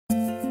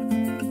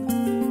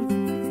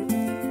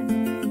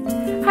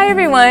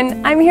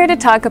everyone, I'm here to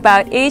talk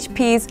about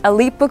HP's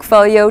Elitebook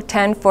Folio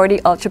 1040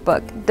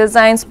 Ultrabook,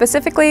 designed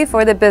specifically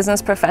for the business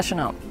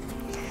professional.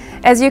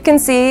 As you can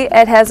see,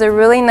 it has a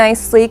really nice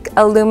sleek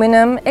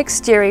aluminum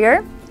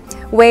exterior,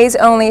 weighs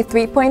only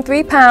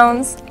 3.3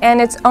 pounds,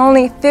 and it's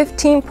only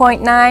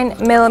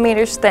 15.9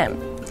 millimeters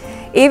thin.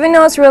 Even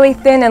though it's really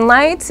thin and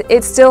light,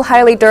 it's still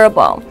highly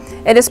durable.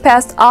 It has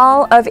passed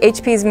all of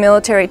HP's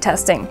military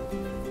testing.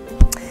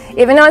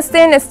 Even though it's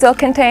thin, it still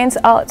contains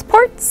all its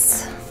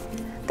ports.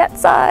 That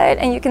side,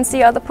 and you can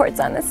see all the ports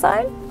on this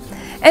side.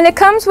 And it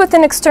comes with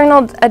an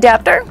external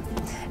adapter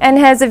and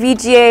has a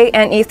VGA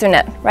and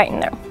Ethernet right in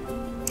there.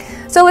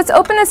 So let's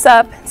open this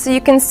up so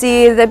you can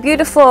see the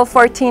beautiful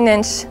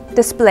 14-inch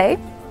display.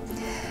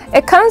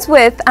 It comes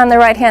with, on the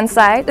right-hand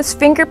side, this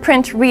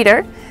fingerprint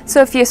reader.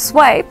 So if you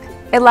swipe,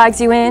 it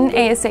logs you in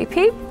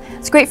ASAP.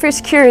 It's great for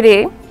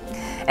security.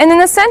 And in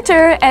the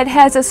center, it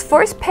has this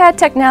force pad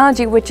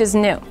technology, which is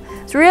new.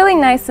 It's really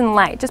nice and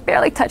light, just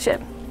barely touch it.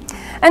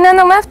 And on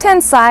the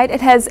left-hand side, it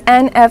has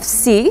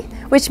NFC,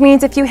 which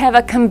means if you have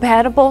a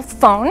compatible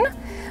phone,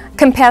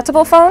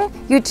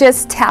 you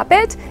just tap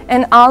it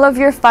and all of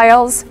your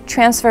files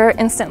transfer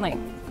instantly.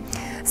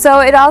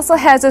 So it also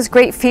has this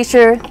great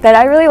feature that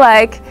I really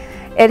like.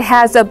 It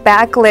has a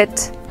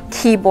backlit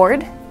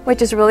keyboard,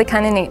 which is really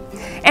kind of neat.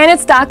 And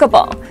it's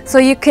dockable, so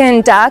you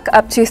can dock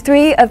up to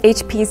 3 of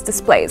HP's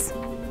displays.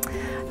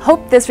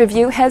 Hope this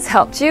review has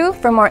helped you.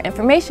 For more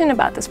information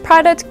about this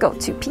product, go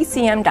to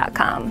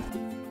PCM.com.